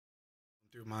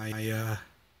Through my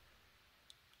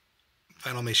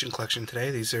Vinylmation collection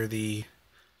today. These are the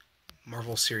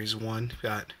Marvel Series 1. We've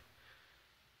got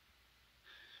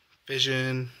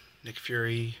Vision, Nick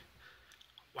Fury,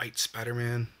 White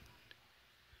Spider-Man,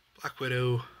 Black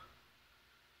Widow,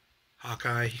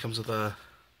 Hawkeye. He comes with a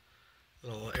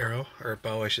little arrow, or a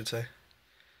bow I should say.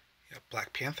 You got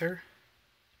Black Panther,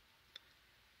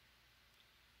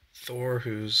 Thor,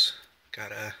 who's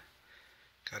got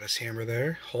his hammer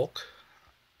there, Hulk,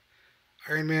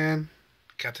 Iron Man,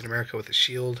 Captain America with a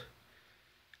shield,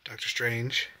 Doctor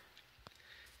Strange.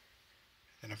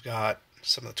 Then I've got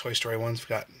some of the Toy Story ones. We've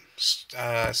got,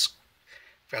 I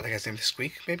forgot the guy's name,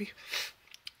 Squeak, maybe?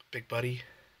 Big Buddy.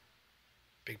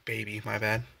 Big Baby, my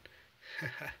bad.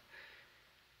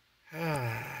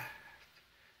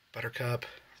 Buttercup,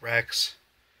 Rex,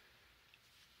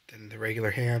 then the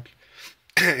regular ham,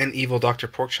 and evil Dr.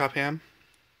 Porkchop ham.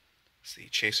 It's the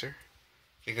chaser.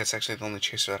 I think that's actually the only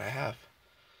chaser that I have.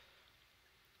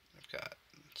 I've got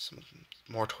some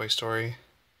more Toy Story.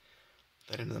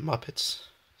 Then into the Muppets,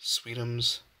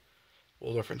 Sweetums,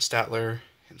 Waldorf and Statler,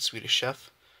 and Swedish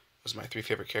Chef. Those are my three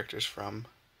favorite characters from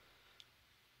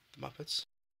the Muppets.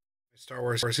 Star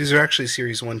Wars. These are actually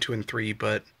Series 1, 2, and 3,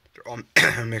 but they're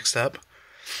all mixed up.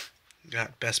 You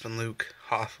got Bespin Luke,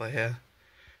 Hoth Leia,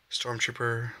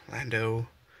 Stormtrooper, Lando,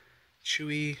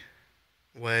 Chewie,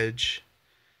 Wedge,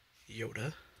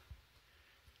 Yoda.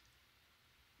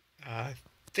 I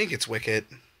think it's Wicket,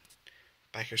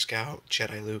 Biker Scout,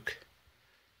 Jedi Luke,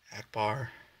 Akbar,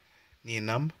 Nien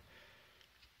Nunb,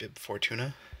 Bib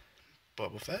Fortuna,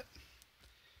 Boba Fett,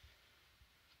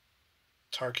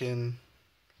 Tarkin,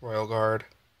 Royal Guard,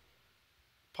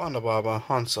 Ponda Baba,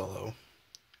 Han Solo,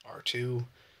 R2,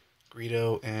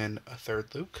 Greedo, and a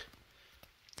third Luke.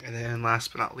 And then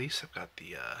last but not least, I've got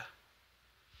the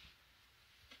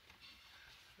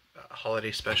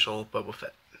holiday special Boba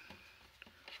Fett,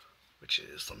 which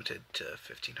is limited to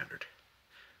 1,500.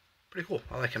 Pretty cool.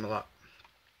 I like him a lot.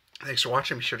 Thanks for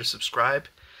watching. Be sure to subscribe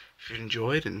if you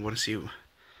enjoyed and want to see the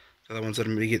other ones that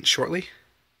I'm going to be getting shortly.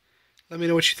 Let me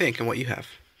know what you think and what you have.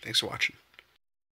 Thanks for watching.